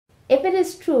If it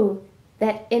is true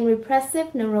that in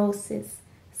repressive neurosis,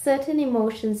 certain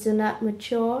emotions do not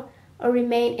mature or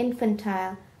remain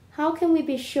infantile, how can we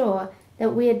be sure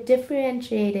that we are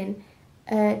differentiating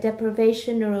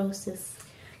deprivation neurosis?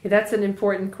 Yeah, that's an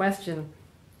important question.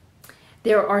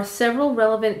 There are several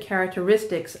relevant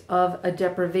characteristics of a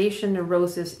deprivation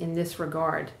neurosis in this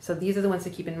regard. So these are the ones to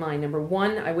keep in mind. Number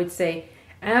one, I would say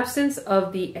absence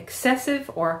of the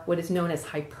excessive, or what is known as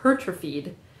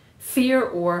hypertrophied, fear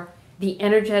or the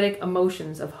energetic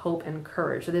emotions of hope and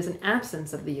courage. So there's an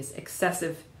absence of these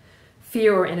excessive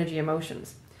fear or energy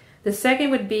emotions. The second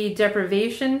would be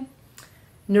deprivation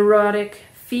neurotic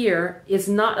fear is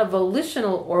not a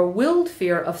volitional or willed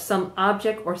fear of some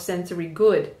object or sensory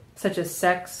good, such as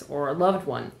sex or a loved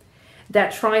one,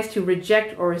 that tries to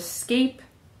reject or escape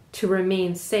to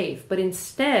remain safe. But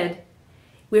instead,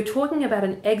 we're talking about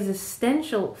an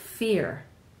existential fear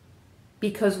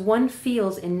because one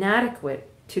feels inadequate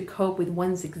to cope with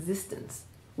one's existence,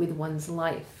 with one's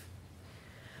life.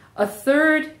 A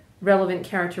third relevant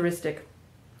characteristic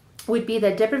would be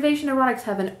that deprivation neurotics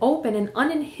have an open and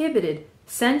uninhibited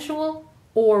sensual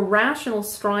or rational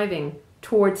striving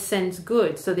towards sense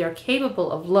good. So they are capable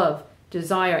of love,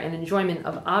 desire, and enjoyment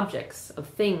of objects, of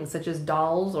things such as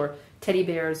dolls or teddy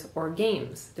bears or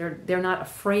games. They're not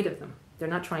afraid of them. They're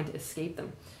not trying to escape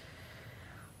them.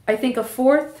 I think a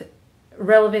fourth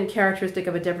relevant characteristic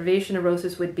of a deprivation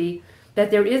neurosis would be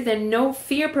that there is then no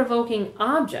fear-provoking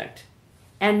object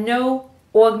and no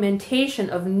augmentation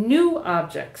of new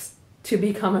objects to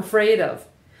become afraid of.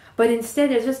 But instead,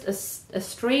 there's just a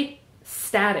straight,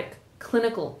 static,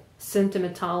 clinical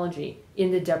symptomatology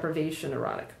in the deprivation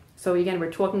neurotic. So again,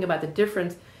 we're talking about the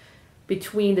difference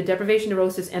between the deprivation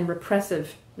neurosis and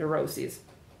repressive neuroses.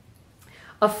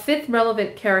 A fifth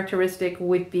relevant characteristic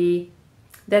would be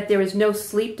that there is no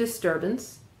sleep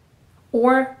disturbance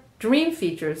or dream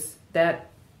features that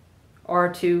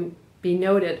are to be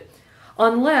noted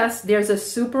unless there's a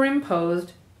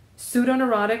superimposed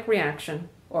pseudoneurotic reaction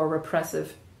or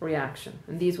repressive reaction.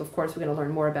 And these, of course, we're going to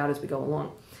learn more about as we go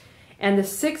along. And the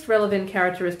sixth relevant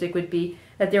characteristic would be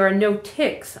that there are no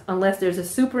tics unless there's a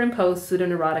superimposed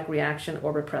pseudoneurotic reaction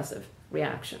or repressive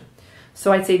reaction.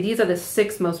 So I'd say these are the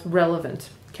six most relevant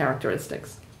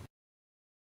characteristics.